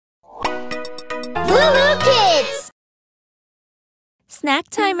LooLoo Kids! Snack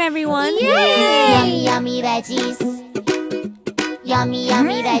time, everyone! Yay! Yummy, yummy veggies. Yummy,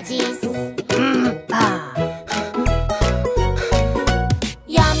 yummy veggies.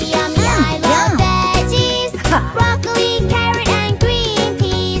 Yummy, yummy, I love veggies. Broccoli, carrot, and green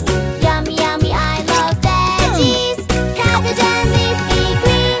peas. Yummy, yummy, I love veggies. Cabbage and leafy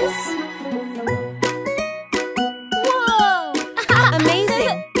greens. Whoa!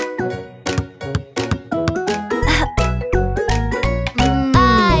 Amazing!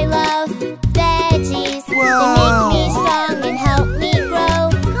 I love veggies. They make me strong and help me grow.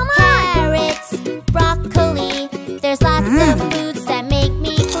 Carrots, broccoli, there's lots of foods that make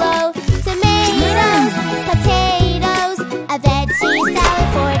me glow. Tomatoes, potatoes, a veggie salad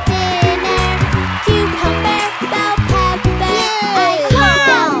for dinner. Cucumber, bell pepper, I eat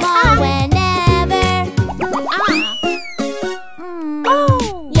them all whenever.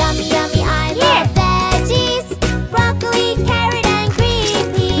 Yummy, yummy, I love veggies. Broccoli, carrot, and green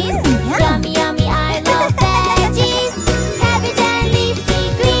peas. Yummy, yummy, I love veggies. Cabbage and leafy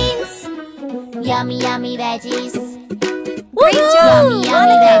greens. Yummy, yummy veggies. Great job! Yummy,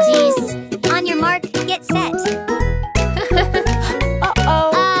 yummy veggies. On your mark, get set.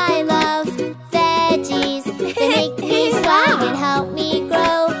 Uh-oh! I love veggies. They make me strong and help me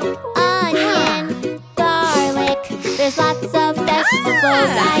grow. Onion, garlic, there's lots of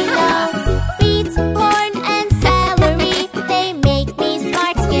vegetables I know. Beets, corn, and celery, they make me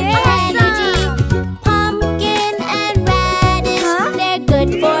smart, give me energy. Pumpkin and radish, they're good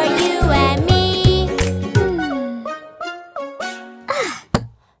for you and me.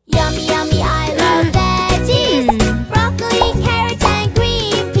 Yummy, yummy, I love veggies. Broccoli, carrots, and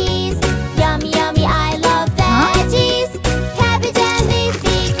green peas. Yummy, yummy, I love veggies. Cabbage and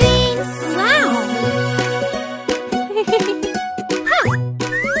leafy greens. Wow!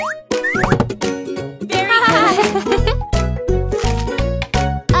 Very good!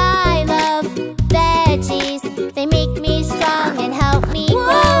 I love veggies. They make me strong and help me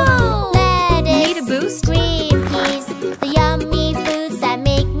grow. Lettuce, Need a boost? green peas, the yummy foods that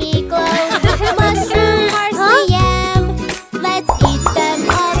make me glow. Mushroom, parsley, yam, let's eat them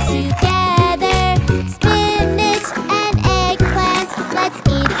all together. Spinach and eggplant, let's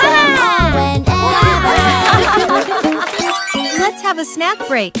eat them all whenever. Let's have a snack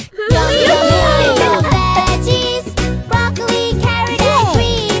break. Yummy, yummy, I love veggies. Broccoli, carrot, and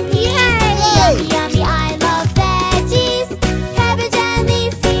green peas. Yummy, yummy, I love veggies. Cabbage and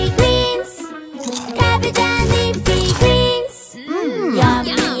leafy greens. Cabbage and leafy greens.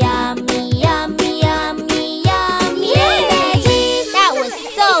 Yummy, yummy, yummy, yummy, yummy veggies. That was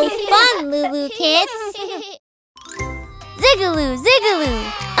so fun, LooLoo Kids. Zigaloo, Zigaloo.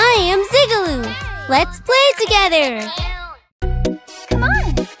 I am Zigaloo. Let's play together. Come on.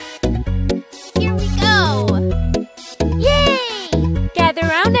 Here we go. Yay! Gather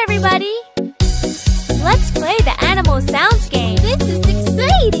round, everybody! Let's play the animal sounds game. This is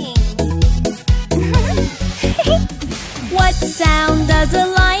exciting. What sound does a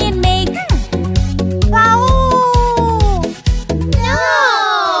lion make? No.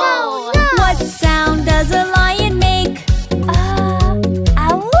 What sound does a lion make?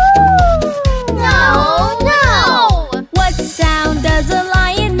 No. What sound does a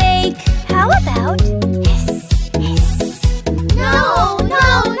lion make? How about hiss, hiss? No.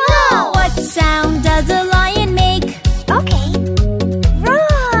 What sound does a lion make? Okay.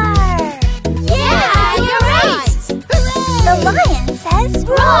 Roar. Yeah, you're right. The lion says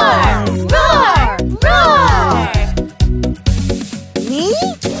roar. Roar! Me?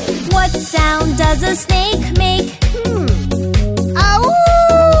 What sound does a snake make? No.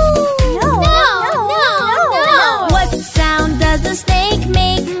 What sound does a snake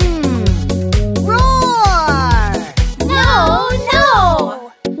make? Roar.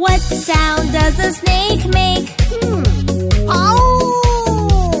 No! What sound does a snake make?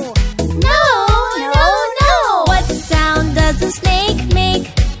 Oh. No! What sound does a snake make?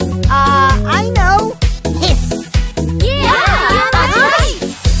 I know. Hiss. Yeah, that's right!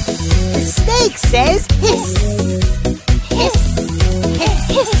 The snake says hiss. Hiss. Hiss.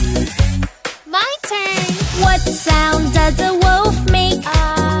 Hiss. My turn! What sound does a wolf make?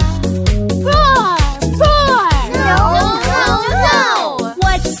 Roar! No. No!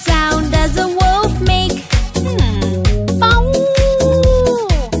 What sound does a wolf make?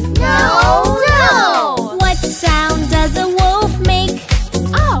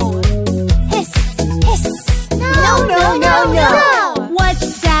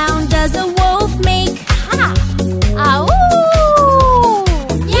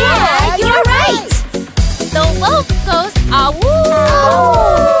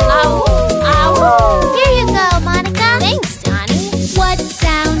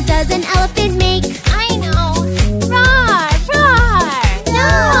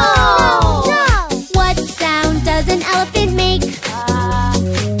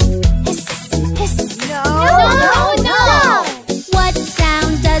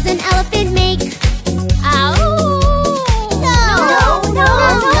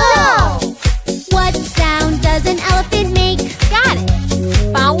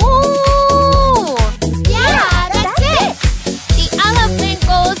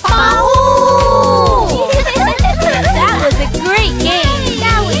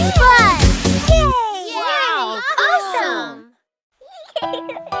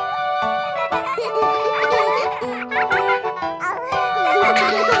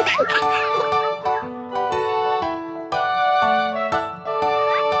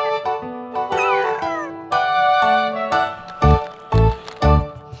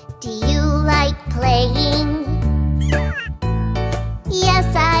 Do you like playing? Yes,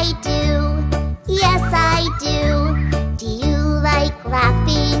 I do. Yes, I do. Do you like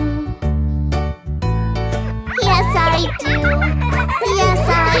laughing? Yes, I do. Yes,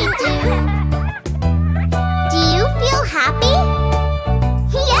 I do. Do you feel happy?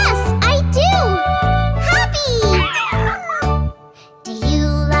 Yes, I do. Happy! Do you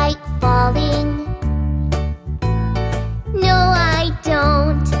like falling? No, I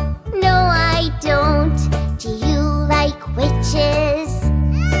don't. No, I don't. Do you like witches?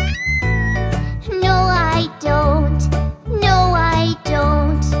 No, I don't. No, I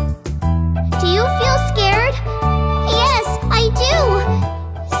don't. Do you feel scared? Yes, I do.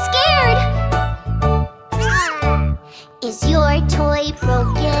 Scared. Is your toy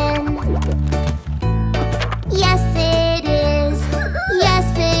broken? Yes, it is. Yes,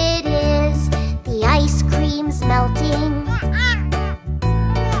 it is. The ice cream's melting.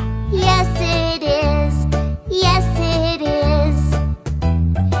 Yes, it is. Yes, it is.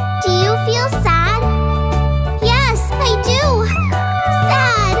 Do you feel sad? Yes, I do.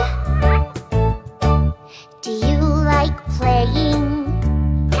 Sad. Do you like playing?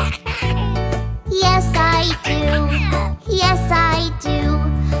 Yes, I do. Yes, I do.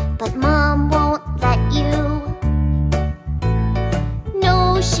 But Mom won't let you.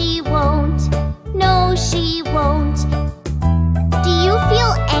 No, she won't. No, she won't. Do you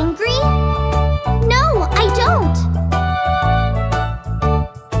feel angry? No, I don't.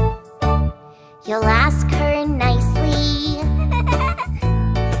 You'll ask her nicely.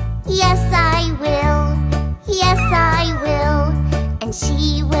 Yes, I will. Yes, I will. And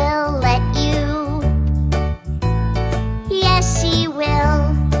she will let you. Yes, she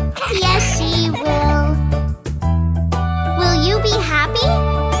will. Yes, she will. Will you be happy?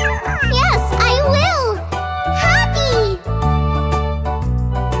 Yes, I will. Happy!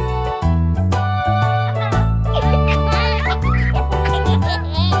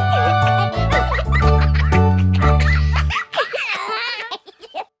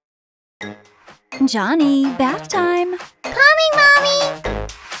 Johny, bath time. Coming, Mommy!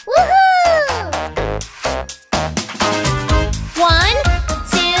 Woohoo! 1,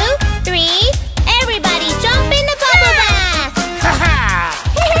 2, 3. Everybody jump in the bubble bath!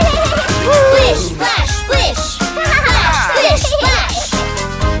 Splish, splash, splish! Splash, splish, splash!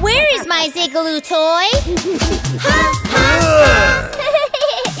 Where is my Zigaloo toy? Ha, ha, ha!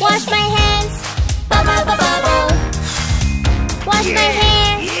 Wash my hands! Bubble, bubble, bubble! Wash my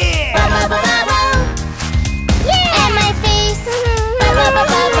hair! Bubble, bubble, bubble! And my face! Bubble, bubble,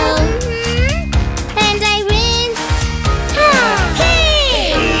 bubble! And I rinse!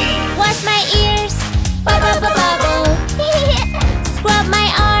 Hey! Wash my ears! Bubble, bubble, bubble! Scrub my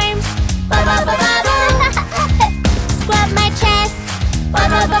arms! Bubble, bubble, bubble! Scrub my chest!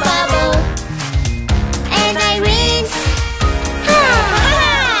 Bubble, bubble, bubble! And I rinse!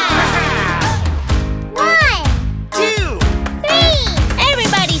 1, 2, 3.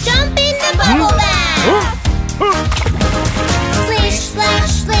 Everybody jump in the bubble bath! Splish, splash,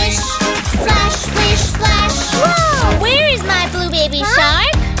 splish! Splash, splish, splash! Whoa! Where is my blue baby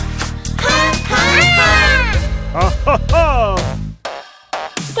shark? Ha, ha, ha! Ha ha ha!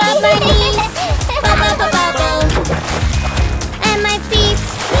 Scrub my knees! Bubble, bubble, bubble! And my feet!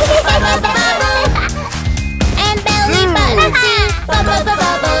 Bubble, bubble, bubble! And belly button too! Bubble,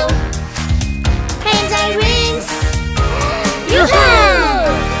 bubble, bubble! And I rinse! Yoo-hoo!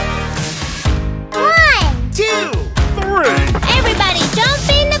 1, 2, 3! everybody jump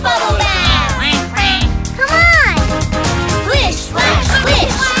in the bubble bath! Come on! Splish, splash,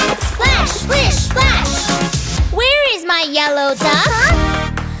 splish! Splash, splish, splash! Where is my yellow duck?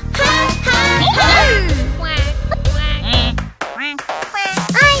 Ha, ha, ha!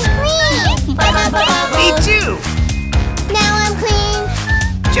 I'm clean! Bubble, bubble, me bubble! too. Now I'm clean!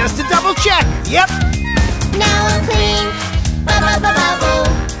 Just to double check. Yep. Now I'm clean! Bubble, bubble, bubble!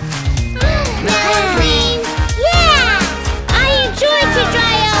 Now I'm clean! Yeah! I enjoy to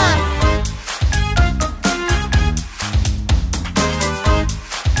dry off!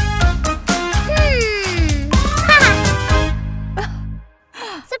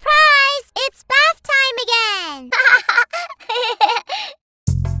 Surprise! It's bath time again!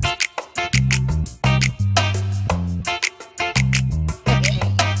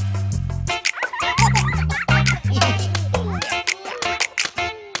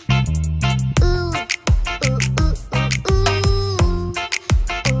 Ooh,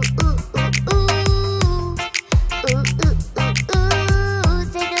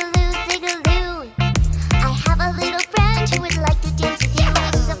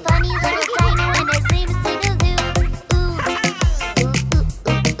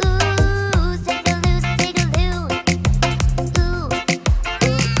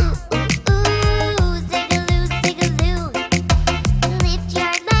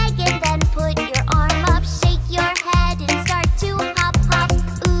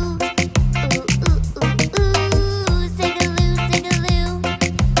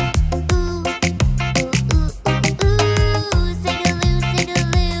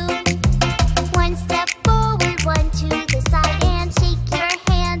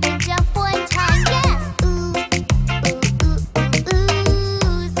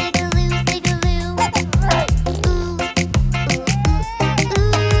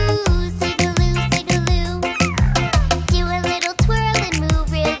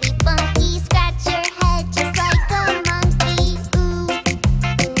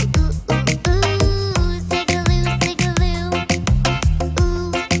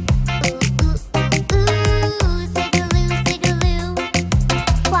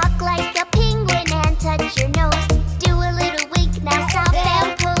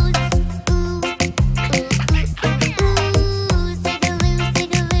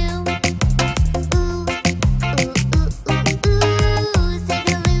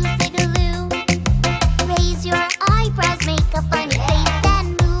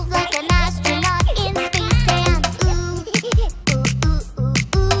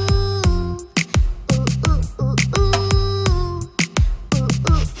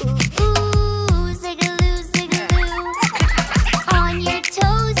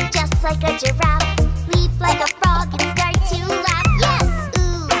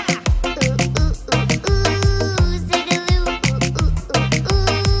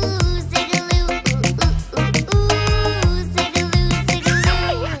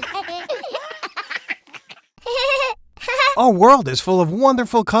 Our world is full of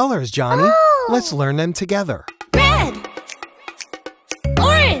wonderful colors, Johnny. Oh. Let's learn them together. Red,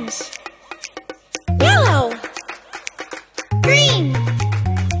 orange, yellow, green,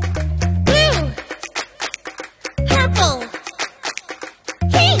 blue, purple,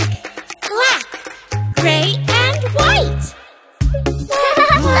 pink, black, gray, and white. What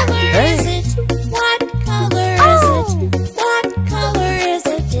color is it? What color is it? What color is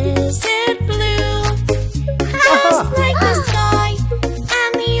it? Is it blue? Just like the sky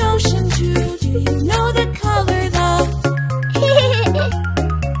and the ocean too. Do you know the color though?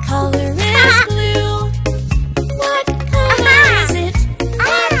 Color is blue. What color is it?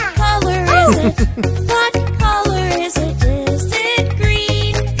 What color is it? What color is it? Is it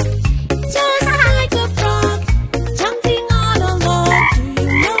green? Just like a frog jumping on a log. Do you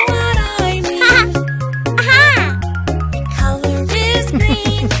know what I mean? Color is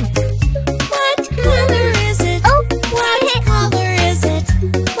green. What color is it? What color is it?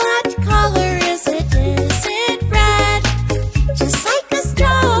 What color is it? Is it red? Just like a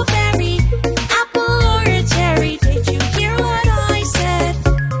strawberry, apple or a cherry. Did you hear what I said?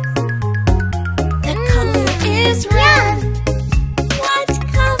 The color is red. What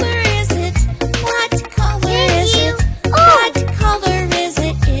color is it? What color is it? What color is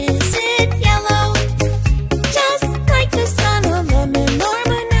it? Is it yellow? Just like the sun, a lemon or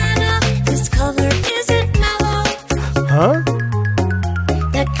banana. This color isn't mellow. Huh?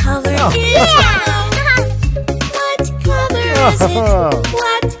 The color Oh. is yellow. What color is it?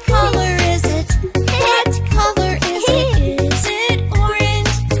 What color is it? What color is it? Is it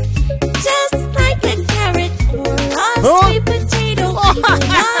orange? Just like a carrot or a sweet potato, even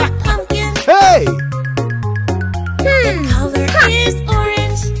a pumpkin. Hey! The color is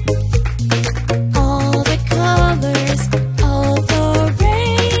orange. All the colors of the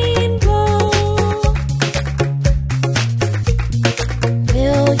rainbow.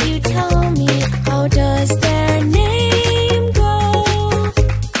 Will you tell me how does their name go?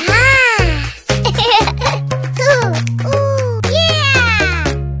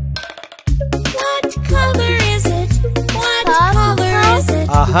 What color is it? What color is it?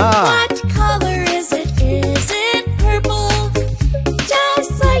 Aha! What color is it? Is it purple?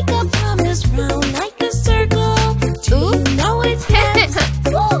 Just like a promise, round like a circle. Do you know it yet?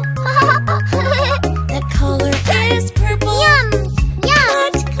 The color is purple.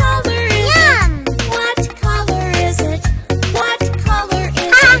 What color is it? What color is it? What color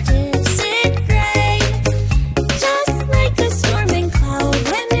is it? Is it gray? Just like a storming cloud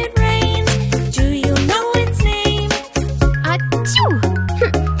when it rains. Do you know its name?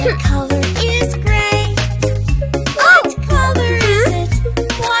 The color is gray. What color is it?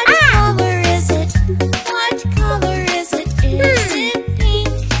 What color is it? What color is it? Is it pink?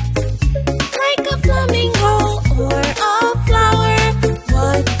 Like a flamingo or a flower?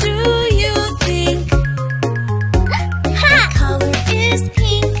 What do you think? The color is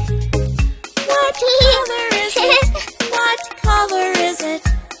pink. What color is it? What color is it?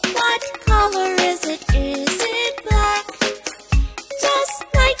 What color is it? Is it black? Just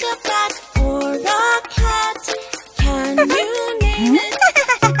like a bat or a cat. Can you name it?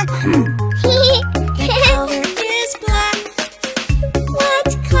 The color is black. What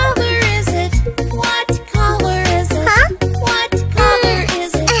color is it? What color is it? What color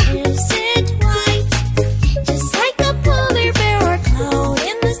is it? Is it white? Just like a polar bear or cloud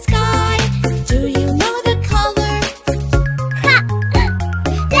in the sky. Do you know the color?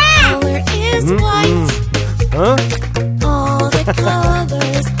 The color is white. Huh? All the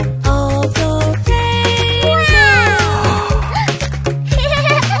colors of the rainbow.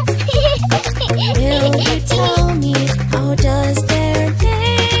 Will you tell me how does their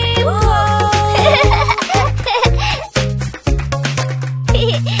name go?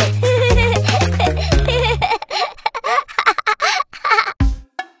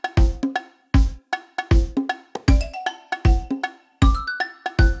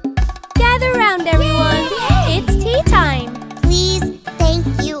 Gather round, everyone. It's tea time. Please, thank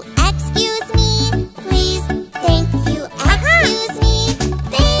you, excuse me. Please, thank you, excuse me.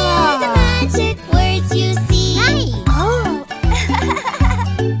 They're the magic words you see. Oh.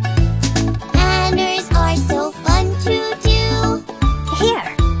 Manners are so fun to do. Here.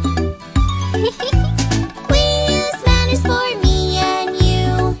 We use manners for me and you.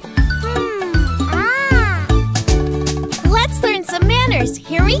 Let's learn some manners.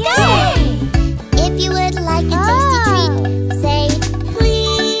 Here we go. If you would like a tasty treat, say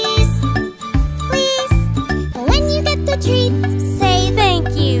please, please. When you get the treat, say Thank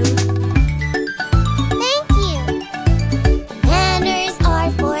you. thank you. Manners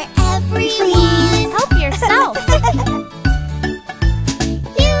are for everyone. Please help yourself.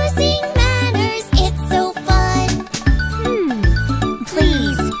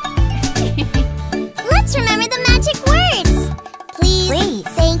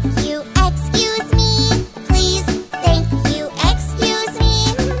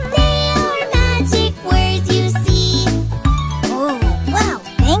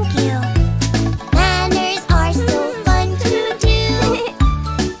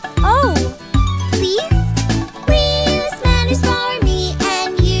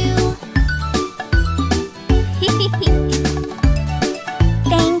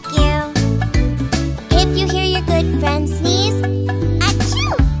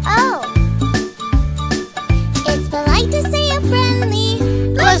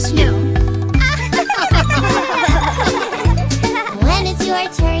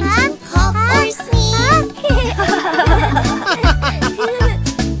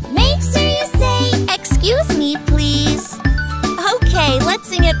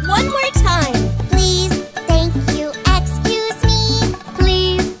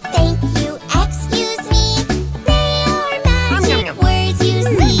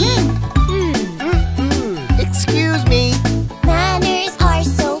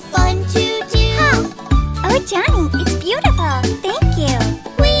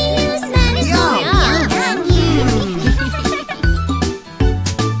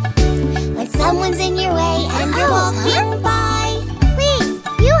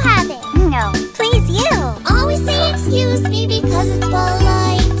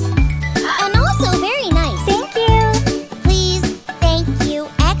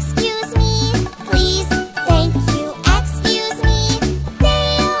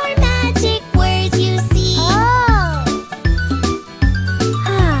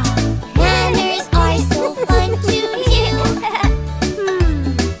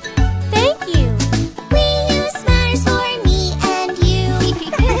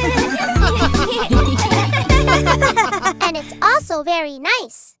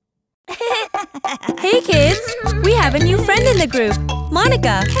 Hey kids, we have a new friend in the group,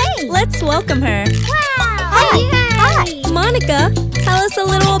 Monica. Hey! Let's welcome her. Hi! Monica, tell us a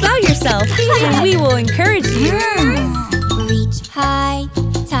little about yourself and we will encourage you. Reach high,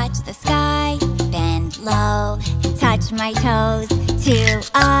 touch the sky, bend low, touch my toes. 2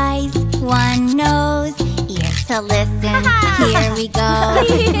 eyes, 1 nose, ears to listen, here we go.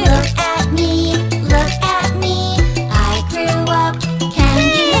 Look at me, I grew up, can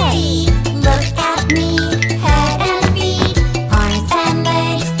you see? Look at me, head and feet, arms and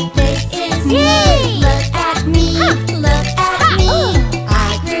legs, this is me. Look at me,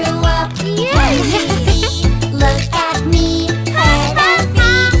 I grew up, can you see? Look at me, head and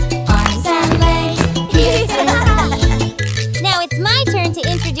feet, arms and legs, this is me. Now it's my turn to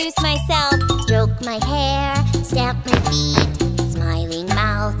introduce myself. Stroke my hair, stamp my feet, smiling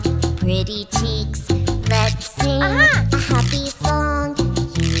mouth, pretty cheeks. Let's sing a happy song.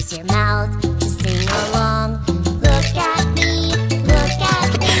 Use your mouth to sing along. Look at me,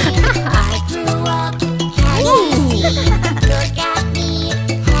 I grew up, can you see? Look at me,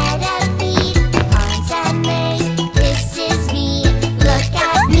 head and feet, arms and legs, this is me. Look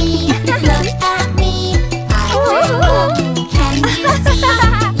at me, I grew up, can you see?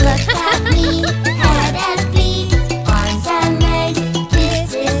 Look at me, head and feet, arms and legs, this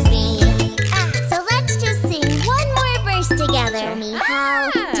is me. So let's just sing one more verse together. Show me how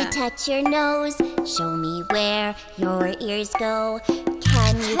to touch your nose. Show me where your ears go.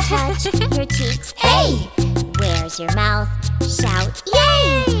 Can you touch your cheeks? Hey! Where's your mouth? Shout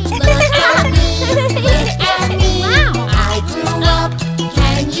yay! Look at me, I grew up,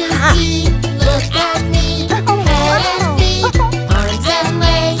 can you see? Look at me, head and feet, arms and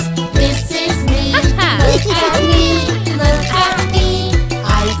legs, this is me. Look at me, I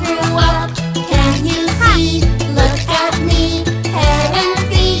grew up, can you see? Look at me, head and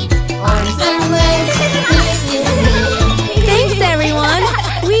feet, arms and legs, this is me. Thanks everyone,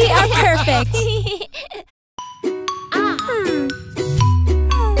 we are perfect.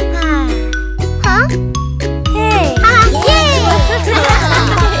 Hey!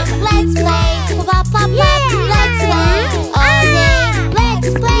 Let's play! Plop, plop, plop! Let's play! All day! Let's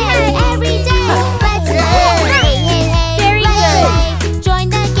play! Every day! Let's play! Hey, hey, hey! Very Let's play! Join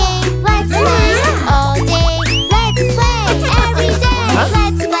the game! Let's play! All day! Let's play! Every day!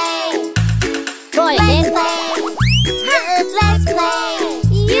 Let's play! Let's play! Let's play!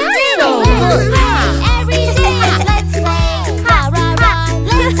 You do! Let's play! Every day! Let's play! Rah, rah, rah!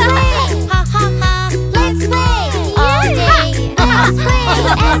 Let's play! Ha, ha, ha! Let's play! All day! Let's play!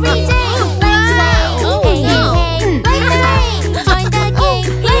 Every day! Let's play! Hey, hey, hey! Let's play! Join the game!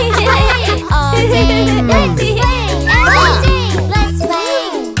 Let's play! All day! Let's play! Every day! Let's play! Let's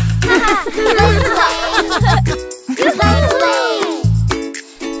play! Let's play!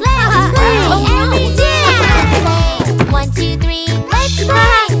 Let's play! Every day! Let's play! 1, 2, 3, let's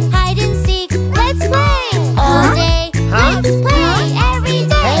play! Hide and seek, let's play! All day, let's play! Every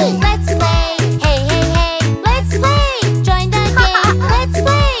day, let's play! Hey, hey, hey, let's play! Join the game, let's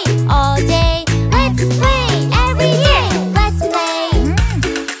play! All day, let's play! Every day, let's play!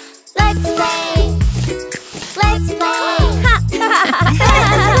 Let's play! Let's play! Let's play!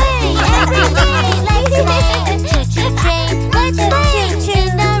 Every day, let's play! Choo-choo train, let's play! In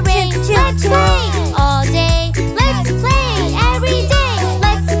the rain, let's play! All day, let's play! Every day,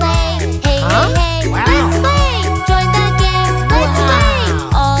 let's play! Hey, hey, hey, let's play! Join the game, let's play!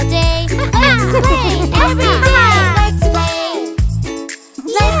 All day, let's play! Every day, let's play!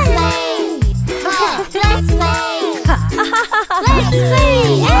 Let's play! Let's play! Let's play!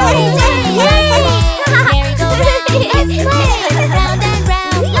 Every day, let's play! Merry-go-round, let's play! Round and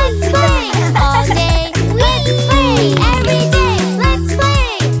round, let's play! All day, let's play! Every day, let's play!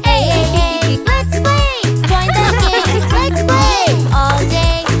 Hey, hey, hey, let's play! Join the game, let's play! All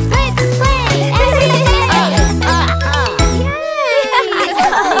day, let's play! Every day!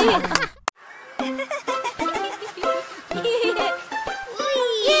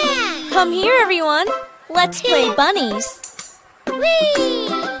 Yeah! Come here everyone, let's play bunnies. Whee!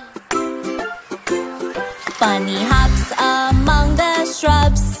 Bunny hops among the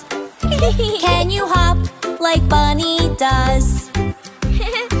shrubs. Can you hop like Bunny does?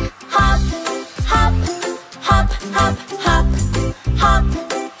 Hop, hop, hop, hop, hop, hop,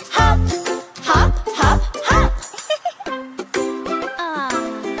 hop, hop, hop, hop.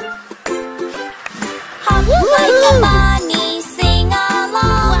 Hop like a bunny, sing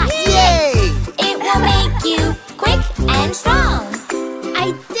along. Yay! It will make you quick and strong.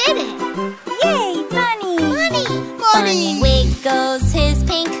 I did it! Yay, Bunny! Bunny wiggles his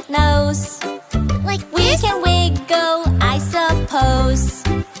pink nose. Like We can wiggle, I suppose.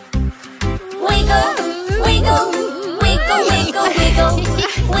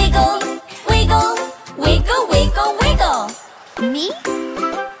 Wiggle, wiggle, wiggle, wiggle, wiggle. Me?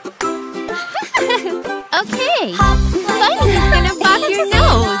 Okay. Hop like Bunny's a gonna pop your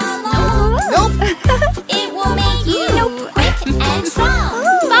nose. Nope. It will make you quick and strong.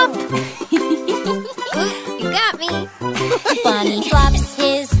 Pop. You got me. Bunny flops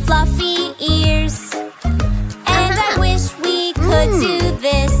his fluffy ears, and I wish we could do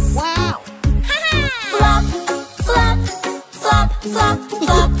this. Wow. Flop, flop, flop, flop,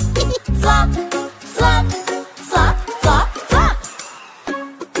 flop, flop, flop, flop, flop, flop.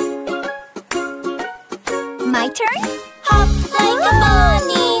 My turn? Hop like a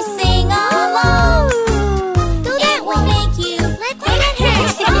bunny, sing along. It will make you quick and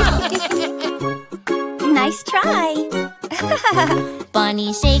strong. Nice try.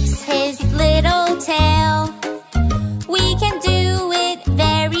 Bunny shakes his little tail. We can do it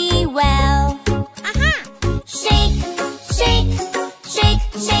very well. Shake, shake, shake,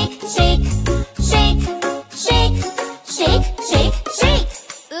 shake, shake, shake, shake, shake, shake, shake.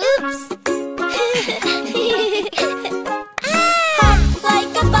 Oops. Hop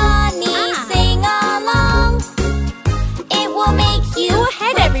like a bunny, sing along. It will make you Go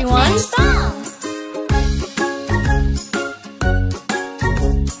ahead, everyone. strong.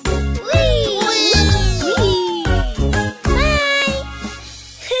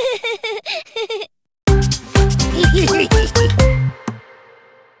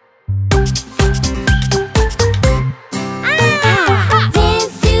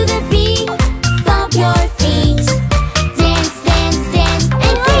 Dance to the beat, stomp your feet. Dance, dance, dance,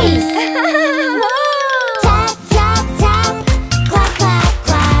 and freeze. Tap, tap, tap, clap, clap,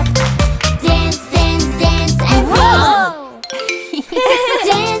 clap. Dance, dance, dance, and freeze.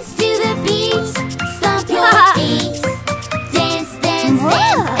 Dance to the beat, stomp your feet. Dance, dance,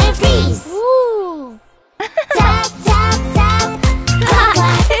 dance, and freeze. Tap, tap, tap, clap,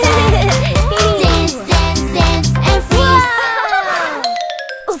 clap, clap. Dance, dance, dance, and freeze.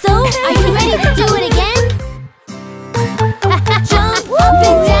 So, are you ready to do it again? Jump up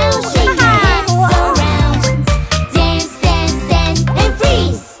and down, shake your hips around. Dance, dance, dance, and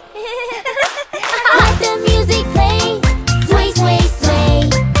freeze. Let the music play, sway, sway, sway.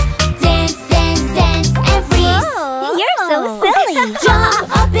 Dance, dance, dance, and freeze. You're so silly. Jump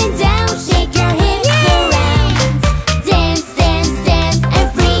up and down, shake your hips around. Dance, dance, dance, and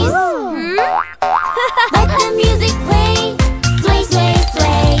freeze. Let the music play, sway, sway,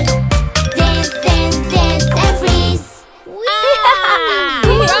 sway. Dance, dance, dance, and freeze.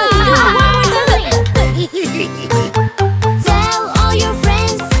 Tell all your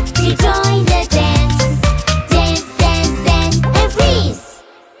friends to join the dance. Dance, dance, dance, and freeze.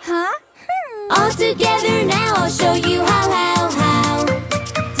 Huh? All together now, I'll show you how.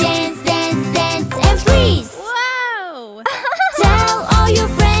 Dance,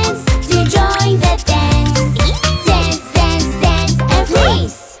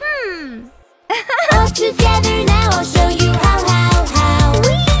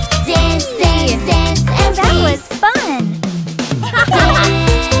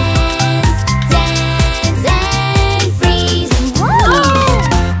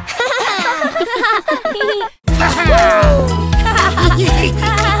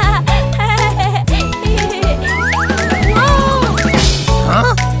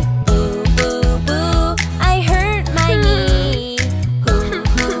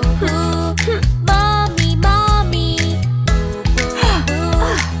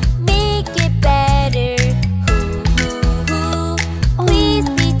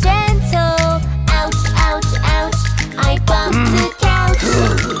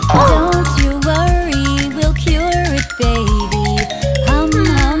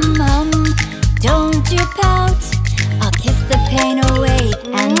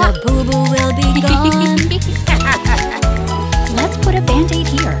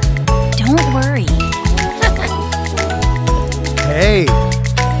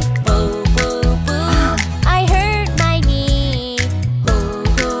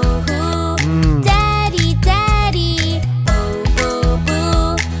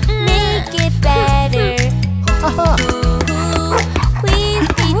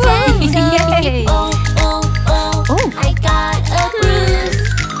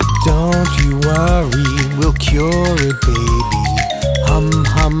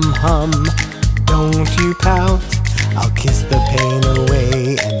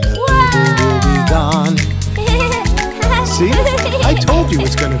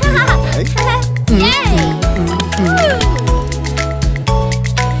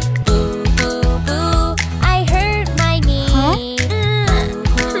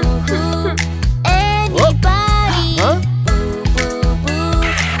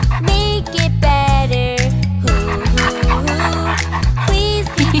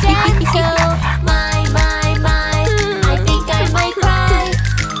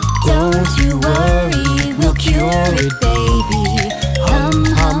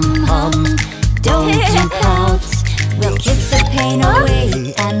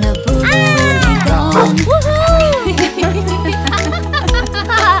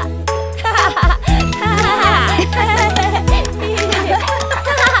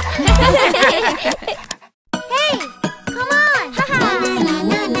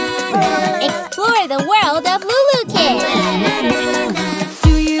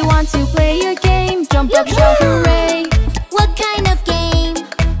 want to play a game? Jump up, shout hooray! What kind of game?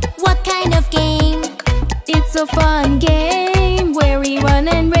 What kind of game? It's a fun game where we run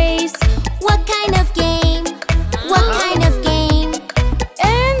and race. What kind of game? What kind of game?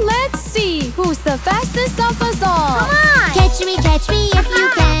 And let's see who's the fastest of us all. Come on! Catch me if you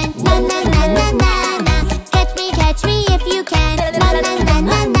can. Na na na na na na. Catch me if you can. Na na na na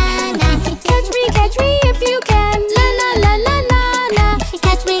na na. Catch me if you can. La la la la la la.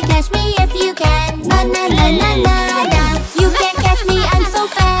 Catch me if you can. Na na na na na na. You can't catch me, I'm so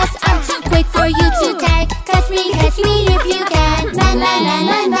fast. I'm too quick for you to tag. Catch me if you can. Na na na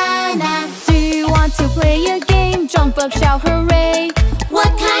na na na. Do you want to play a game? Jump up, shout hooray!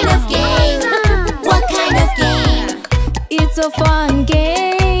 What kind of game? What kind of game? It's a fun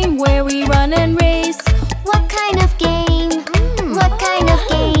game where we run and race. What kind of game? What kind of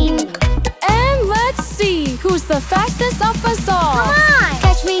game? And let's see who's the fastest of us all. Come on!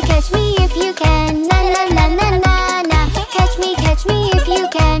 Catch me if you can. Na na na na na na. Catch me if you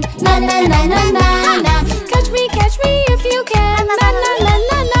can. Na na na na na na. Catch me if you can. Na na na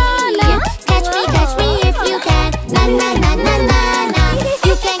na na na. Catch me if you can. Na na na na na na.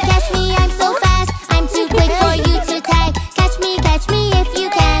 You can't catch me, I'm so fast. I'm too quick for you to tag. Catch me if you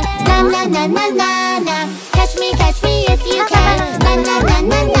can. Na na na na na na. Catch me if you can. Na na na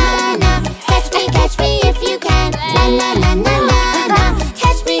na na na. Catch me if you can. Na na na na na na.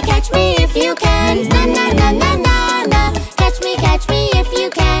 Catch me if you can. Na na na na na na. Catch me if you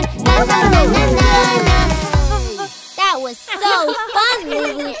can. Na na na na na na. That was so fun,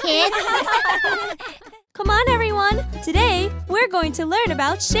 LooLoo kids. Come on, everyone! Today, we're going to learn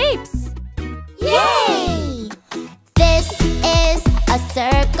about shapes. Yay! This is a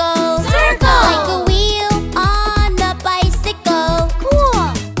circle. Like a wheel on a bicycle.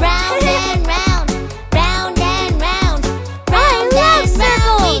 Cool. Round and round, round and round, round and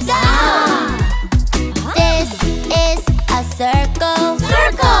round we go. This is a circle.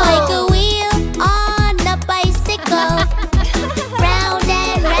 Like a wheel on a bicycle. Round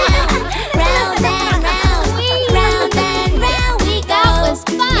and round, round and round, round and round we go. That was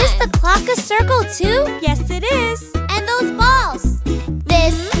fun. Is the clock a circle too? Yes, it is. And those balls.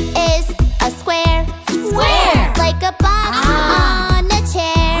 This is a square. Like a box on a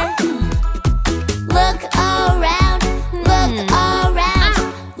chair. Look around, look around.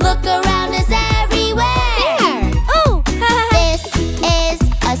 Look around us everywhere. Oh! This is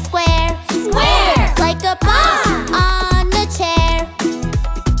a square. Like a box on a chair.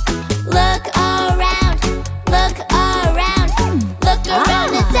 Look around, look around. Look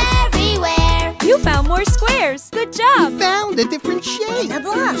around us everywhere. You found more squares. Good job. Found a different shape.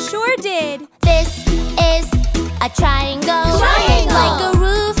 Sure did. This is a triangle. Like a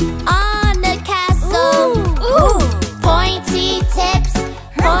roof on a castle. Pointy tips,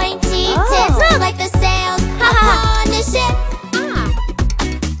 like the sails upon a ship.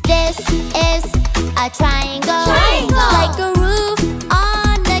 This is a triangle. Like a roof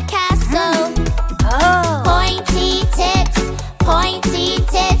on a castle. Pointy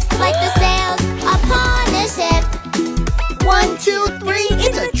tips, like the sails upon a ship. 1, 2, 3,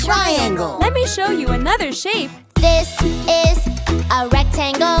 it's a triangle. Let me show you another shape. This is a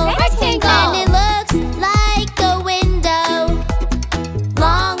rectangle. And it looks like a window.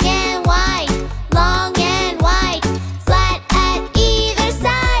 Long and wide, flat at either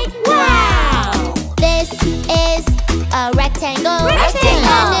side. Wow! This is a rectangle.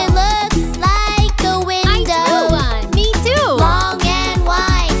 And it looks like a window. Me too. Long and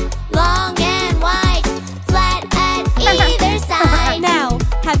wide, flat at either side. Now,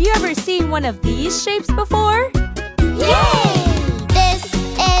 have you ever seen one of these shapes before? Yay! This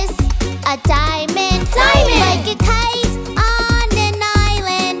is a diamond. Like a kite on an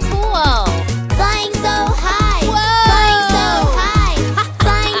island. Whoa! Flying so high. Flying so high.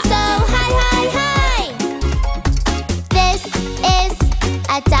 Flying so high, high. This is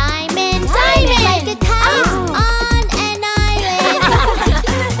a diamond. Like a kite on an island.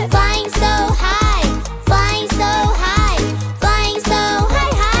 Flying so high. Flying so high. Flying so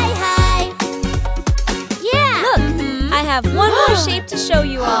high, high. Yeah! Look, I have one more shape to show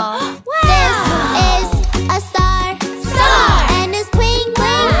you all. This is a star. And it's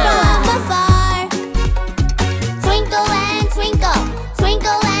twinkling from afar. Twinkle and twinkle,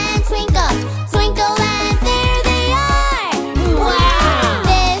 twinkle and twinkle, twinkle and there they are. Wow!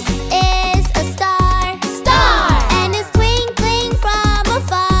 This is a star. And it's twinkling from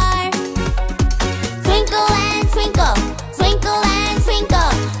afar. Twinkle and twinkle, twinkle and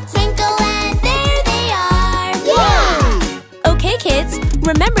twinkle, twinkle and there they are. Yeah! Okay, kids,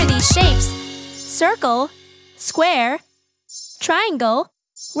 remember these shapes. Circle, square, triangle,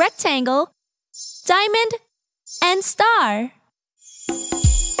 rectangle, diamond, and star.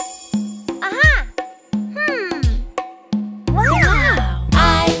 Aha! Wow!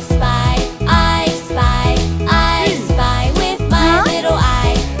 I spy with my little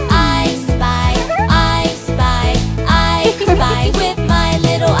eye. I spy with my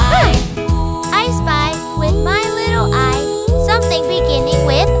little eye. I spy with my little eye something beginning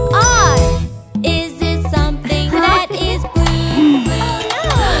with R. Is it something that is blue?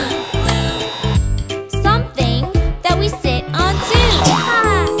 Something that we sit on too.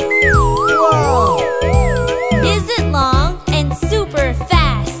 Whoa! Is it long and super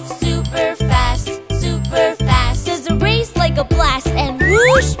fast? Super fast, super fast. Does it race like a blast and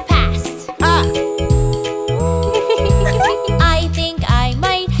whoosh past? I think I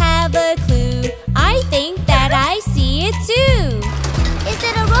might have a clue. I think that I see it too. Is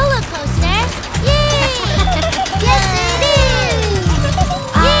it a roller coaster? Yay! Yes, it is!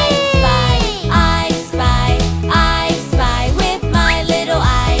 I spy with my little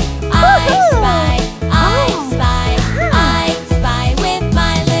eye. I spy with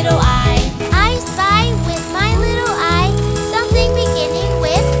my little eye. I spy with my little eye something beginning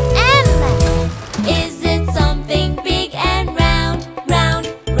with M. Is it something big and round, round,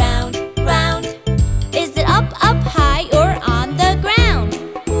 round, round? Is it up, up high or on the ground?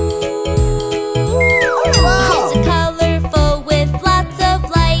 Wow! Is it colorful with lots of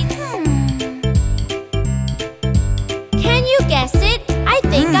lights? Can you guess it? I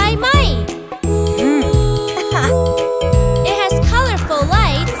think I might. It has colorful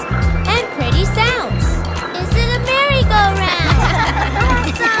lights and pretty sounds. Is it a merry-go-round?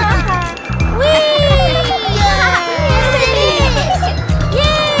 Whee! Yes, it is!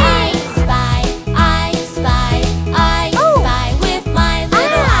 Yay! I spy with my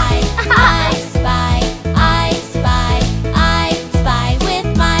little eye. I spy with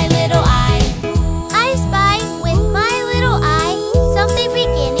my little eye. I spy with my little eye something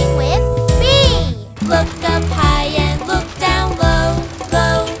beginning with B. Look up high and look down low,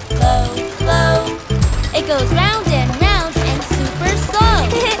 low, low, low. It goes round and round and super slow.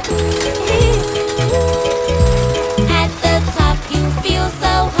 At the top you feel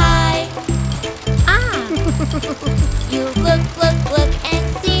so high. You look, look, look and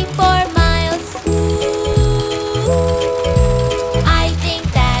see for miles. I think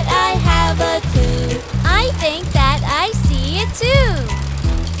that I have a clue. I think that I see it too.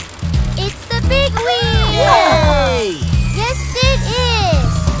 It's the big wheel! Yay! Yes, it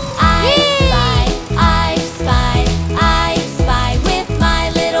is! I spy with my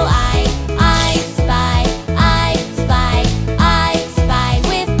little eye. I spy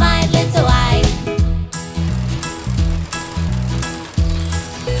with my little eye.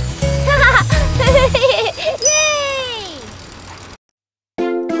 Yay!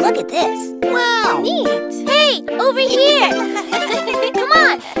 Look at this. Wow! Neat! Hey, over here! Come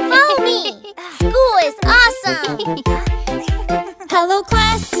on, follow me! School is awesome! Hello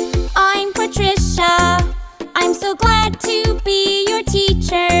class, I'm Patricia. I'm so glad to be your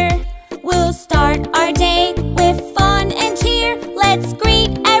teacher. We'll start our day with fun and cheer. Let's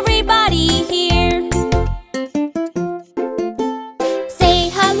greet everybody here. Say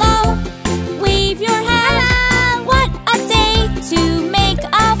hello, wave your hand. Hello! What a day to make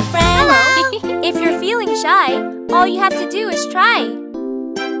a friend. If you're feeling shy, all you have to do is try.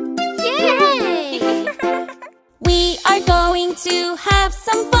 Yay! We are going to have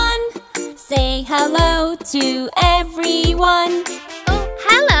some fun. Say hello to everyone. Oh,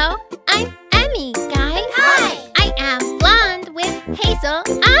 hello. I'm Emmy, guys. Hi. I am blonde with hazel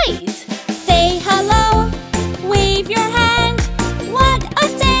eyes. Say hello, wave your hand. What a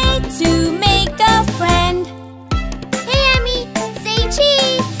day to make a friend. Hey, Emmy, say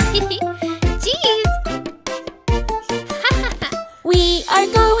cheese! Cheese. We are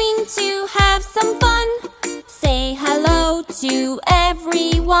going to have some fun. Say hello to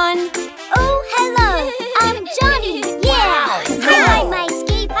everyone. Oh, hello! I'm Johny! Yeah! I ride my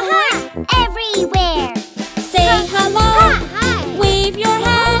skateboard everywhere! Say hello, Hi! wave your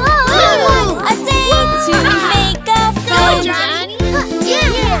hand. Hello. What a day to make a Go, friend. Johnny.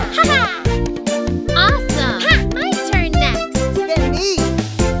 Yeah! Awesome. My turn next. Neat!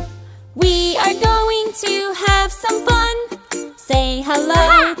 We are going to have some fun. Say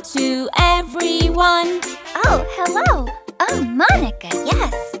hello to everyone. Oh, hello. Oh, Monica,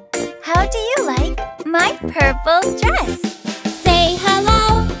 yes. How do you like my purple dress? Say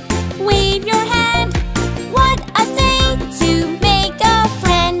hello, wave your hand. What a day to make a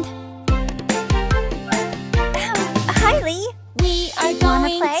friend. Hi, Lee. We are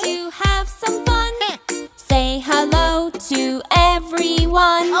going play? to have some fun. Say hello to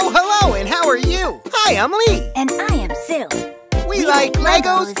everyone. Hi, I'm Lee. And I am Sue. We like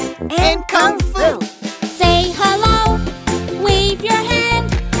Legos and Kung Fu. Say hello, wave your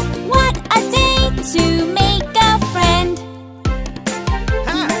hand. What a day to make a friend.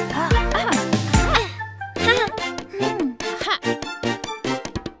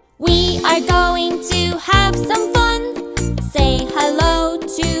 We are going to have some fun. Say hello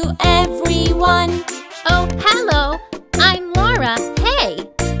to everyone. Oh, hello. I'm Laura. Hey,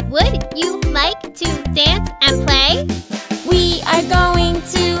 would you like to dance and play? We are going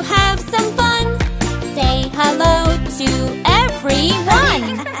to have some fun. Say hello to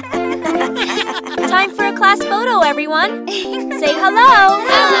everyone. Time for a class photo, everyone. Say hello.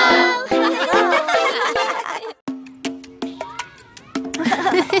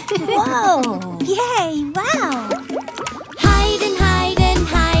 Whoa! Yay! Wow! Hide and hide and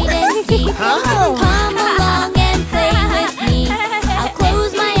hide and seek. Come along and play with me. I'll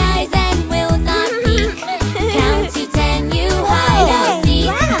close my eyes and will not peek. Count to 10, you hide, I'll seek.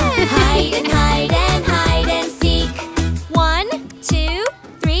 Hide and hide and hide and seek. 1, 2,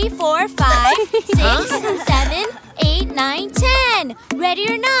 3, 4, 5, 6, 7, 8, 9, 10. Ready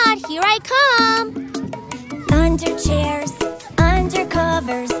or not, here I come. Under chairs, under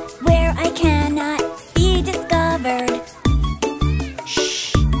covers, where I cannot be discovered.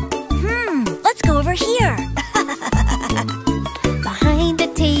 Shh. Let's go over here. Behind the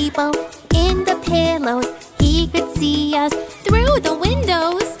table, in the pillows, he could see us through the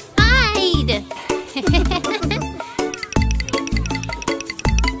windows. Hide!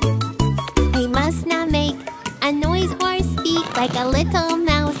 I must not make a noise or speak like a little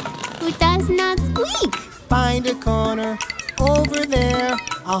mouse who does not squeak. Find a corner over there.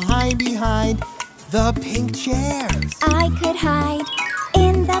 I'll hide behind the pink chairs. I could hide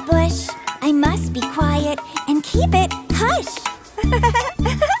in the bush. I must be quiet and keep it hush.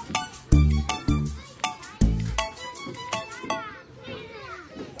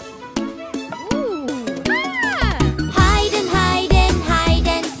 Hide and hide and hide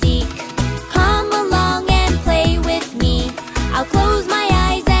and seek. Come along and play with me. I'll close my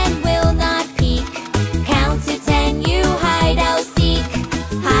eyes and will not peek. Count to 10, you hide, I'll seek.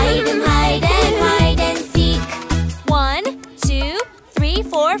 Hide and hide and hide and seek. 1, 2, 3,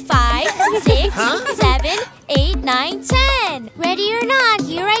 4, 5, 6, 7, 8, 9, 10. Ready or not,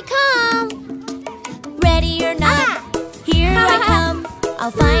 here I come. Ready or not, here I come.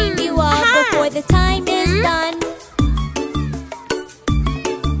 I'll find you all before the time is done.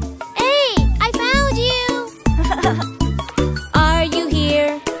 Hey, I found you. Are you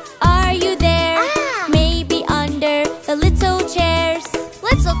here? Are you there? Maybe under the little chairs.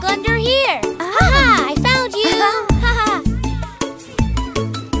 Let's look under here. I found you.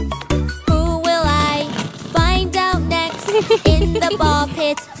 Who will I find out next? In the ball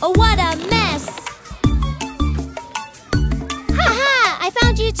pit. Oh, what a mess. I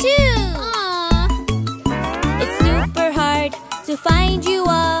found you too. It's super hard to find you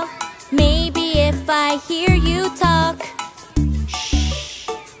all. Maybe if I hear you talk.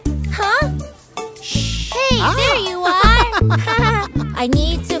 Huh? Hey, there you are. I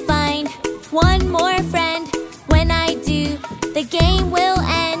need to find one more friend. When I do, the game will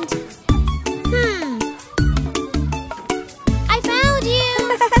end. I found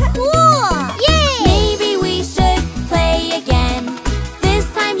you. Cool. Yay! Maybe we should play again. This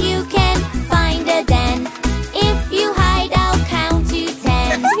time you can find a den. If you hide, I'll count to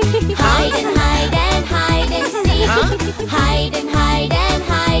 10. Hide and hide and hide and seek. Hide and hide and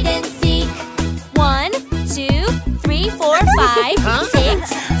hide and seek. 1, 2, 3, 4, 5, 6,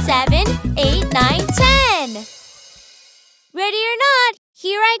 7, 8, 9, 10. Ready or not,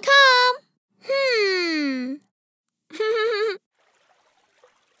 here I come.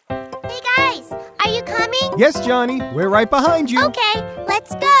 Hey guys, are you coming? Yes, Johnny, we're right behind you. Okay,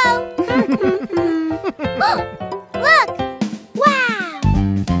 let's go. Look! Wow!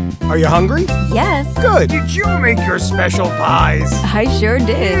 Are you hungry? Yes, Good. Did you make your special pies? I sure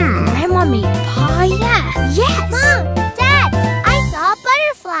did. Grandma made pie? Yes! Mom, Dad, I saw a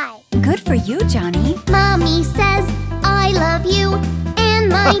butterfly. Good for you, Johnny. Mommy says I love you, and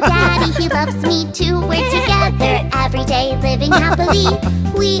my daddy, he loves me too. We're together every day, living happily.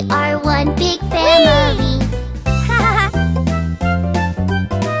 We are one big family.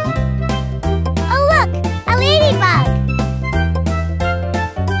 Oh look, a ladybug.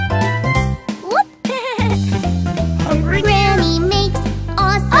 Whoop. Hungry? Granny makes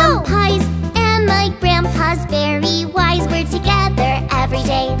awesome pies, and my grandpa's very wise. We're together every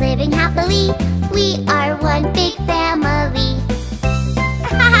day, living happily. We are one big family.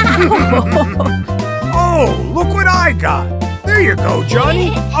 Oh, look what I got. There you go, Johnny.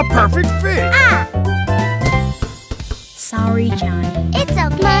 A perfect fit. sorry, Johnny. It's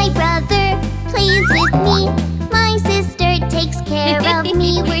okay. My brother plays with me. My sister takes care of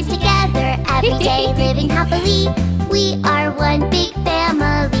me. We're together every day, living happily. We are one big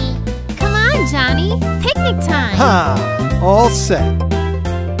family. Come on, Johnny. Picnic time. Ha! All set.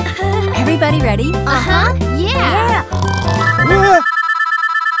 Everybody ready? Uh-huh. Yeah.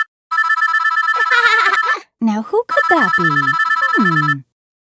 Now, who could that be?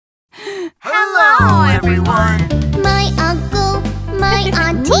 Hello, everyone. My uncle, my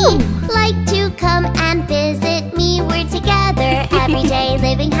auntie like to come and visit me. We're together every day,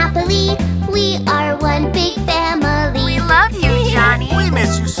 living happily. We are one big family. We love you, Johnny. We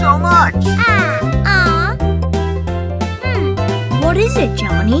miss you so much. Aw. What is it,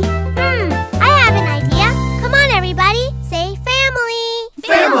 Johnny? I have an idea. Come on, everybody. Say family.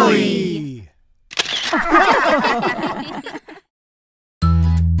 Family!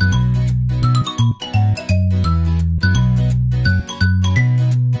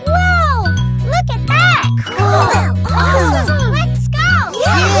 Whoa! Look at that! Cool! Awesome! Let's go!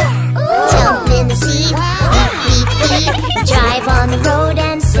 Jump in the sea, beep, beep, beep. Drive on the road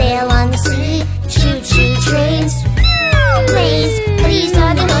and sail on the sea. Choo-choo trains, planes. These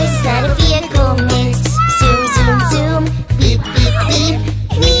are the noises that a vehicle makes. Zoom, zoom, zoom, beep, beep, beep.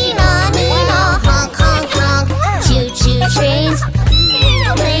 Nina, Nina, honk, honk, honk. Choo-choo trains,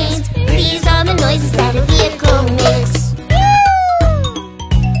 planes. These are the noises that a vehicle makes.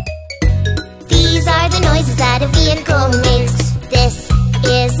 These are the noises that a vehicle makes. This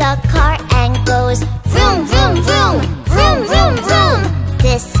is a car and goes vroom, vroom, vroom, vroom, vroom, vroom.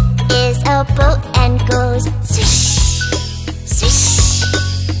 This is a boat and goes swish, swish.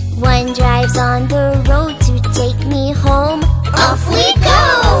 One drives on the road to take me home. Off we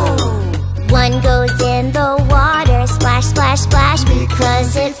go! One goes in the water, splash, splash, splash,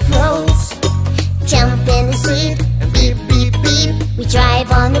 because it floats. Jump in the sea, beep, beep, beep. We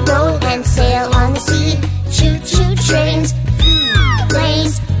drive on the road and sail on the sea. Choo-choo trains,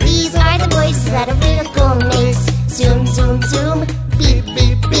 planes. These are the voices that a vehicle makes. Zoom, zoom, zoom, beep,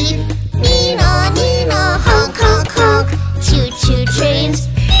 beep, beep. Nina, Nina, honk, honk, honk. Choo-choo trains,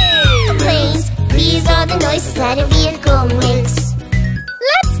 planes. These are the noises that a vehicle makes.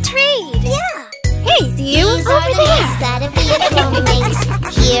 Let's trade! Yeah! Hey, you These are over the noises there. that a vehicle makes.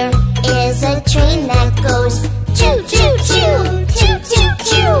 Here is a train that goes choo, choo, choo, choo, choo,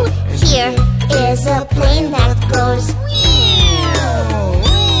 choo. Here is a plane that goes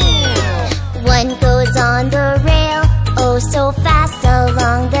one goes on the rail, oh so fast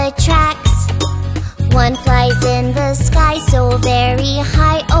along the tracks. One flies in the sky so very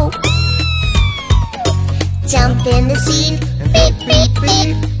high, oh. Jump in the sea, beep, beep,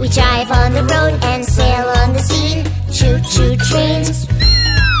 beep. We drive on the road and sail on the sea. Choo-choo trains,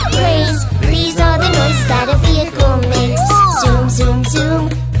 planes. These are the noises that a vehicle makes. Zoom, zoom, zoom,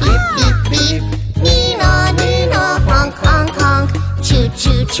 beep, beep, beep. Nina, Nina, honk, honk, honk.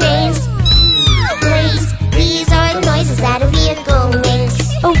 Choo-choo trains, planes. These are the noises that a vehicle makes.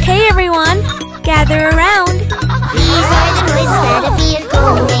 Okay, everyone, gather around. These are the noises that a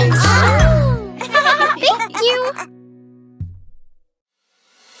vehicle makes. Thank you!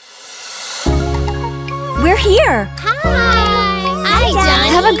 We're here. Hi, Johnny.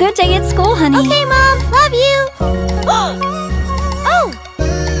 Have a good day at school, honey. Okay, Mom. Love you. Oh!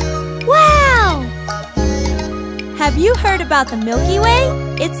 Wow! Have you heard about the Milky Way?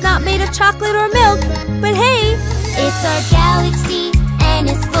 It's not made of chocolate or milk, but hey, It's our galaxy and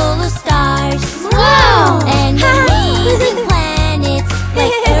it's full of stars. Wow! And amazing planets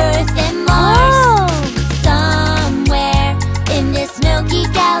like Earth and Mars. Somewhere in this Milky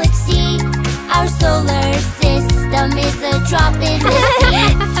Galaxy, our solar system is a drop in the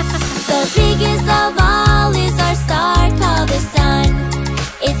sea. The biggest of all is our star called the sun.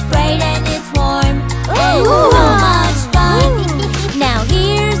 It's bright and it's warm and so much fun. Now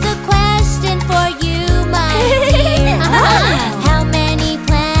here's a question for you, my dear. How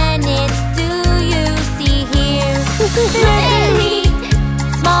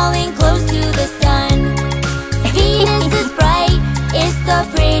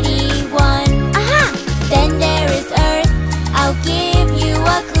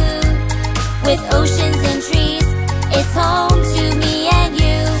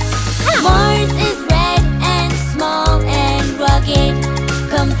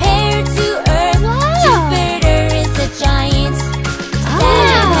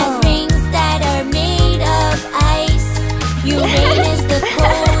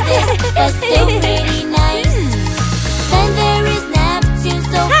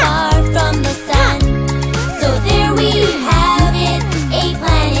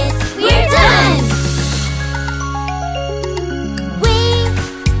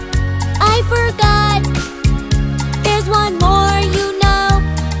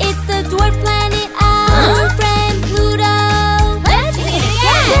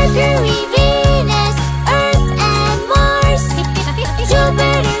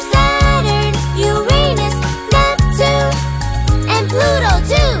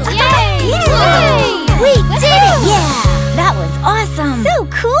awesome. So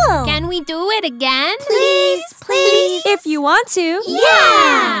cool. Can we do it again? Please, please. If you want to.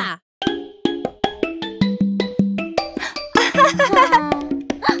 Yeah.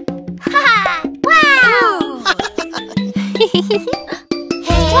 Wow!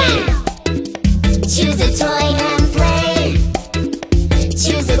 Hey! Choose a toy and play.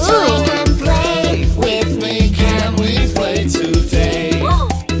 Choose a toy and play. With me, can we play today?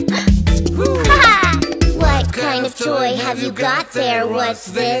 What kind of toy have you got there? What's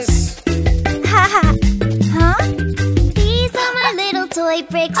this? Huh? These are my little toy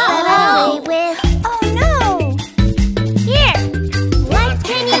bricks that I play with. Oh no! Here! What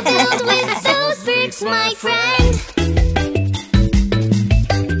can you build with those bricks, my friend?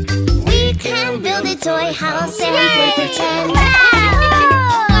 We can build a toy house and play pretend.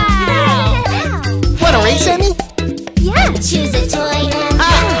 Want to race, Emmy? Yeah! Choose a toy and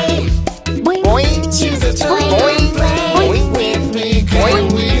play. Boing. Choose a toy and play. With me,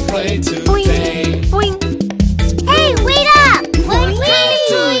 can we play today? Hey, wait up! What kind of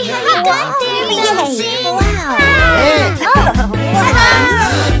toy have you got there? Wow!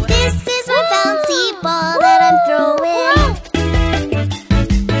 This is my bouncy ball that I'm throwing.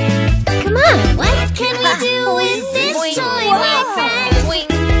 Come on! What can we do with this toy, my friend?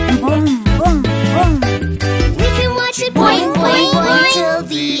 We can watch it boing, boing, boing till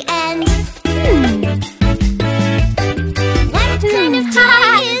the end. What kind of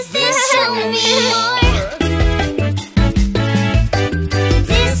toy is this? Show me more.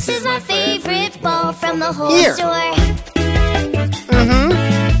 This is my favorite ball from the whole Here. store.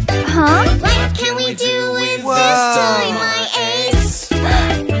 Huh? What can we do with this toy, my ace?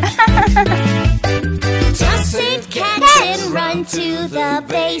 Just sit, catch, and run to the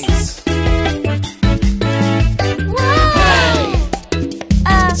base. Hey!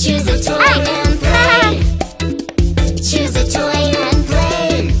 Choose a toy and play. Choose a toy and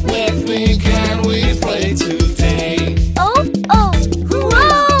play. With me, can we play today? Oh!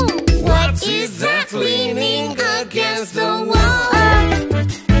 Whoa! What is that leaning against the wall?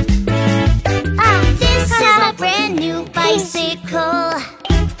 This is my brand new bicycle.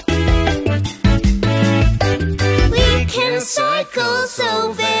 We can cycle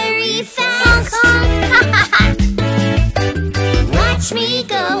so very fast. Watch me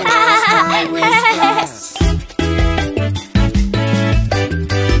go as I whiz past.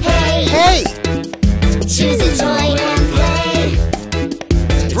 Hey! Hey! Choose a toy and play.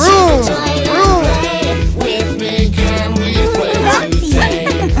 Vroom! Toy and Vroom! play. With me, can we play today?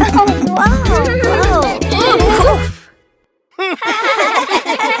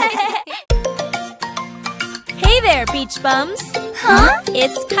 Hey there, beach bums. Huh?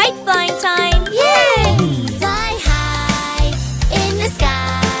 It's kite flying time. Yay! Fly high in the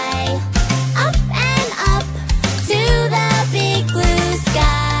sky, up and up to the big blue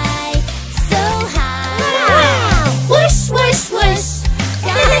sky. So high, wow. Whoosh, whoosh, whoosh,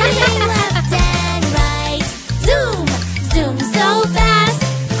 flying left and right. Zoom, zoom so fast.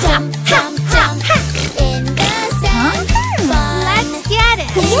 Jump, jump, jump in the sand. Fun. Let's get it.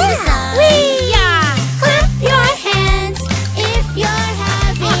 In the sun. Clap your hands if you're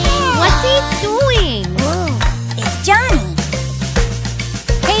having What's he fun. doing? It's Johnny.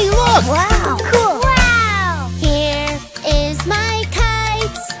 Hey, look! Wow! Cool! Wow! Here is my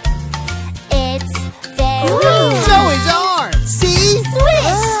kite. It's very So is ours! See?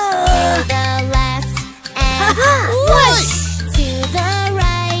 swish to the left and whoosh to the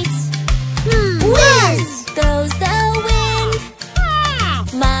right. Whiz goes the wind.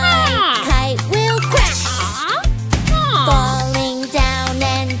 My kite will crash, falling down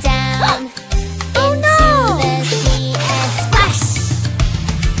and down into the sea and splash.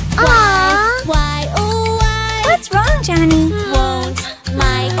 Why, oh why What's wrong, Johnny? won't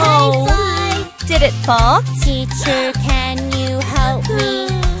my kite fly? Did it fall? Teacher, can you help me?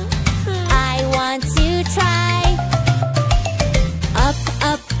 I want to try. Up,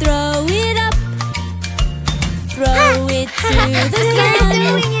 up, throw it up. Throw it to the sun.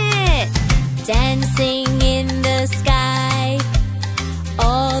 Doing it. Dancing in the sky.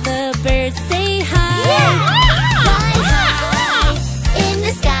 All the birds say hi. Fly high in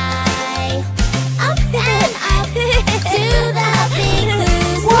the sky. Up and up to the big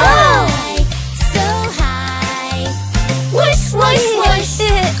blue sky. So high. Whoosh, whoosh, whoosh.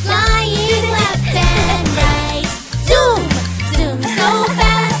 Flying left and right. Zoom, zoom so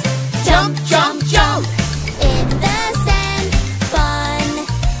fast. Jump, jump, jump. In the sand, fun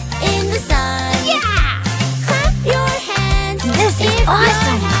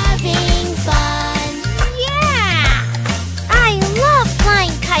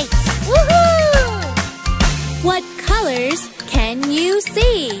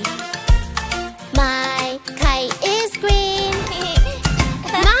see? My kite is green.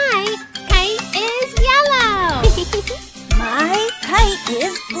 My kite is yellow. My kite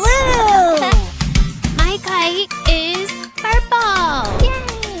is blue. My kite is purple.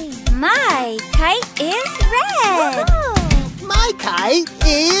 Yay! My kite is red. My kite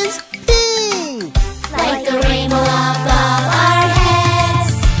is pink. Like a rainbow above our heads.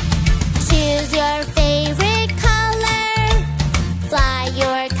 Choose your favorite color. Fly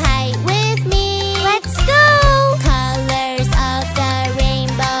your kite with me. Let's go! Colors of the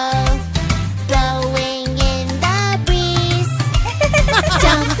rainbow, blowing in the breeze.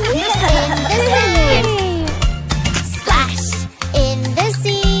 Jump in the sea. Splash in the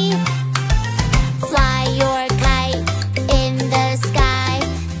sea. Fly your kite in the sky.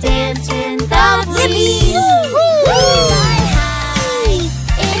 Dance in the breeze. Fly high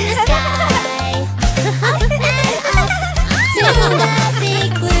in the sky. Up and up to the big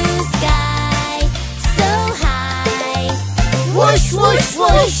blue sky. So high. Whoosh, whoosh,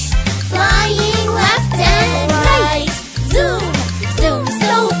 whoosh. Flying left and right. Zoom, zoom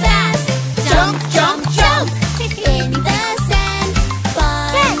so fast. Jump, jump, jump. In the sand.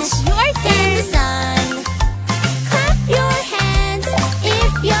 Fun. Catch your In the sun. Clap your hands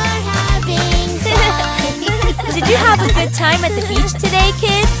if you're having fun. Did you have a good time at the beach today,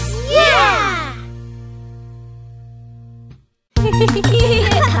 kids? Yeah!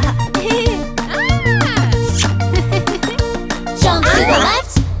 Jump to the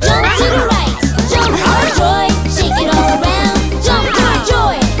left, jump to the right. Jump for joy, shake it all around. Jump for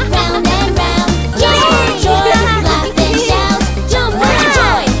joy, round and round. Jump for joy, laugh and shout. Jump for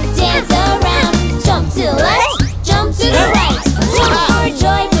joy, dance around. Jump to the left, jump to the right. Jump for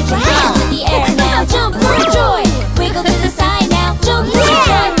joy, put your hands in the air now. Jump for joy, wiggle to the side now. Jump for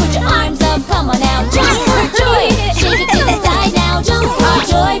joy, put your arms up, come on now. Jump for joy, shake it to the side now. Jump for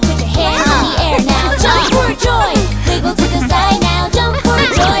joy, put your hands in the air now. Jump for joy, wiggle to the side now. Jump for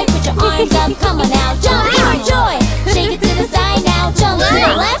joy, put your arms up, come on now. Jump for joy, shake it to the side now. Jump to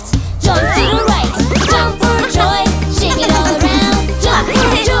the left, jump to the right. Jump for joy, shake it all around. Jump for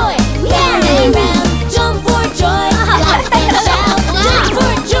joy, round and round. Jump for joy, laugh and shout. Jump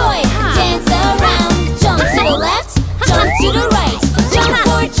for joy, dance around. Jump to the left, jump to the right. Jump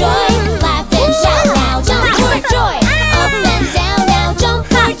for joy, laugh and shout now. Jump for joy, up and down now. Jump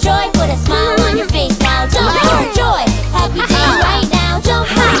for joy, put a smile on your face now. Jump for joy, happy day right now. Jump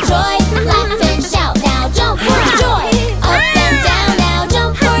for joy, laugh and shout now. Jump for joy, up and down now.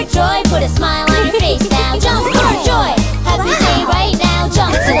 Jump for joy, put a smile on your face now. Jump for joy, happy day right now.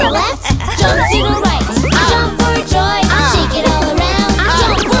 Jump to the left, jump to the right. Jump for joy, shake it all around.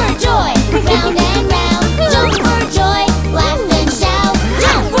 Jump for joy, round and round. Jump for joy, laugh and shout.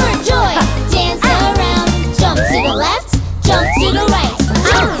 Jump for joy, dance around. Jump to the left, jump to the right.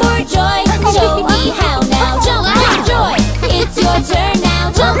 Jump for joy, show me how now. Jump for joy, it's your turn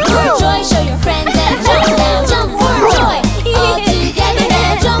now. Jump for joy, show your friends and jump now. Jump for joy, all together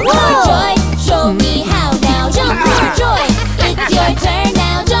now. Jump for joy, show me how now. Jump for joy, it's your turn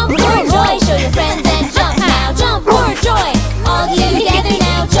now. Jump for joy, show your friends and jump now. Jump for joy, all together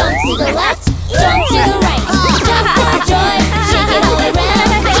now. Jump to the left, jump to the right. Jump for joy, shake it all around.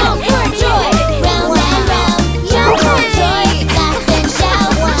 Jump for joy, round and round. Jump for joy, laugh and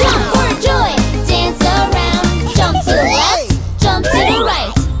shout. Jump for joy, dance around. Jump to the left, jump to the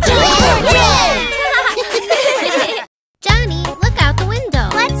right. Jump for joy. Johnny, look out the window.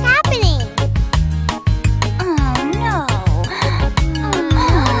 What's happening? Oh no.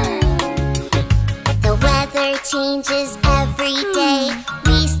 The weather changes every day.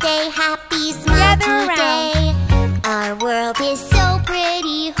 We stay happy, smile Gather today. Our world is so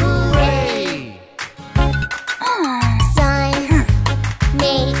pretty, hooray! Sun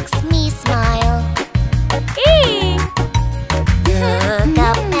makes me smile. Look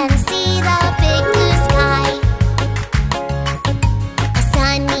up and see the big blue sky. A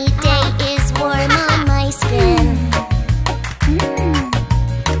sunny day is warm on my skin.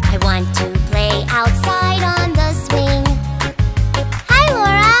 I want to play outside on the swing.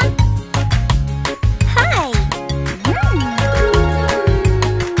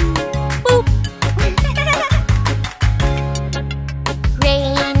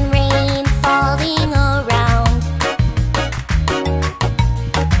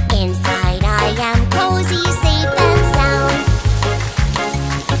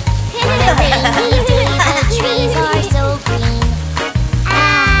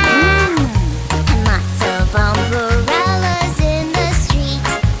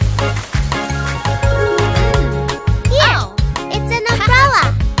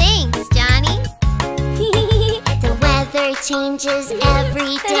 changes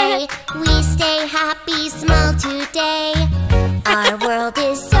every day. We stay happy, smile today. Our world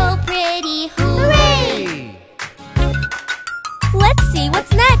is so pretty, hooray! Let's see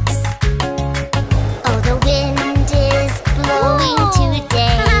what's next. Oh, the wind is blowing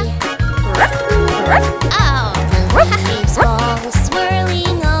today. Oh. The leaves all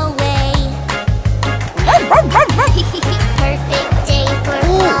swirling away. Perfect day for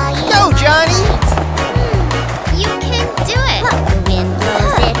flying. Go, Johny! You can do it. The wind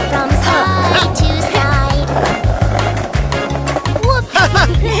blows it from side to side.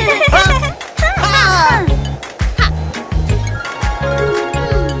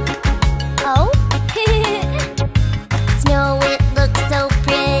 Oh? Snow, it looks so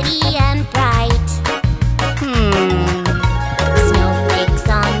pretty and bright. Snowflakes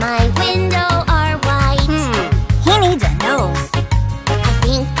on my window are white. He needs a nose. I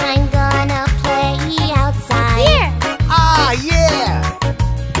think I'm gonna play outside. Here. Ah, yeah!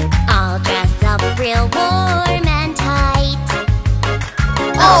 I'll dress up real warm and tight.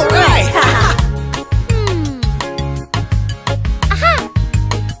 All right!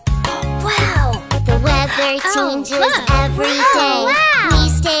 Wow. The weather changes look. every day. Wow. We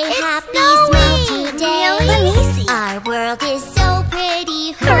stay happy, smile today. Let me see. Our world is so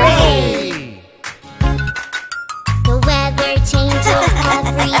pretty, hooray! The weather changes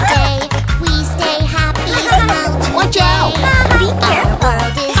every day. We stay happy, smile today. Watch out! Be Our careful.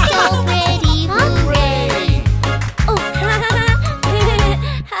 world is so pretty, hooray!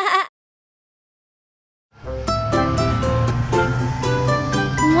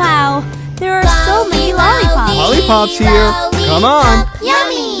 Wow, there are so many lollipops. Lollipop's here. Come on.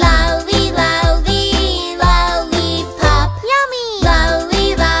 Yummy! Lolly, lolly, lollipop. Yummy! Lolly,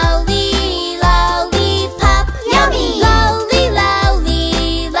 lolly, lollipop. Yummy! Lolly,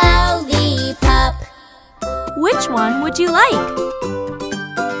 lolly, lollipop. Which one would you like?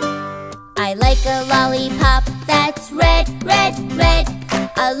 I like a lollipop that's red, red, red.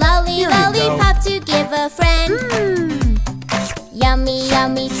 A lolly, lollipop to give a friend. Yummy,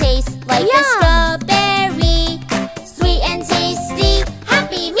 yummy, tastes like a strawberry. Sweet and tasty,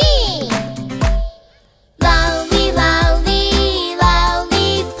 happy me! Lolly, lolly,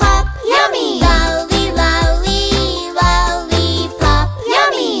 lollipop. Yummy! Lolly, lolly, lollipop.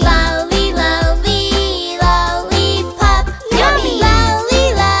 Yummy! Lolly, lolly, lollipop. Yummy! Lolly,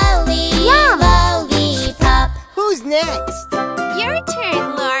 lolly, lollipop. Who's next? Your turn,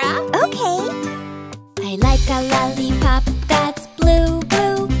 Laura. Okay. I like a lollipop that's blue,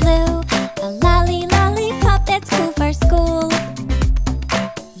 blue, blue. A lolly, lollipop that's cool for school.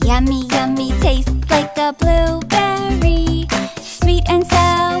 Yummy, yummy, tastes like a blueberry. Sweet and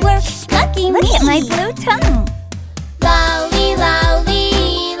sour. Lucky Look me! at my blue tongue. Lolly,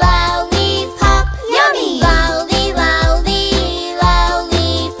 lolly, lollipop. Yummy! Lolly, lolly,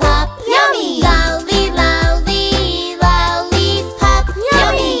 lollipop. Yummy! Lolly, lolly, lollipop.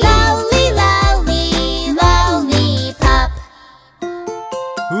 Yummy! Lolly, lolly, lollipop.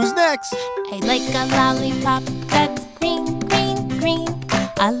 Who's next? I like a lollipop that's green, green, green.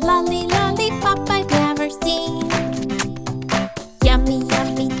 A lolly, lollipop I've never seen. Yummy,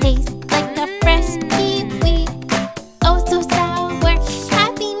 yummy, tastes like a fresh kiwi. Oh, so sour,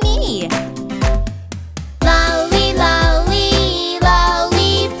 happy me. Lolly, lolly,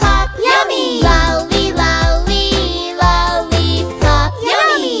 lollipop. Yummy! Lolly, lolly, lollipop.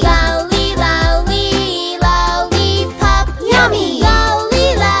 Yummy! Lolly, lolly, lollipop. Yummy! Lolly,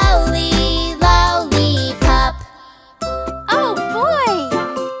 lolly, lollipop. Oh boy!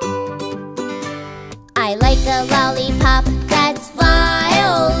 I like a lollipop that's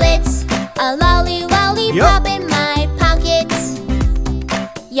violet. A lolly, lollipop in my pocket.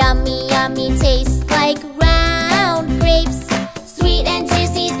 Yummy, yummy, tastes like round grapes. Sweet and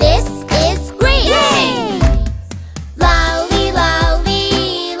juicy, this is great! Lolly,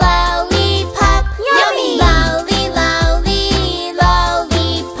 lolly, lollipop. Yummy! Lolly, lolly,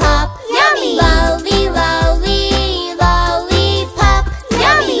 lollipop. Yummy! Lolly, lolly, lollipop.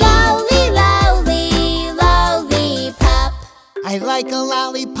 Yummy! Lolly, lolly, lollipop. I like a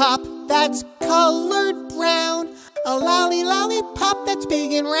lollipop that's colored brown. A lolly, lollipop that's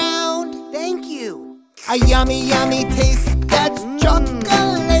big and round. Thank you. A yummy, yummy taste that's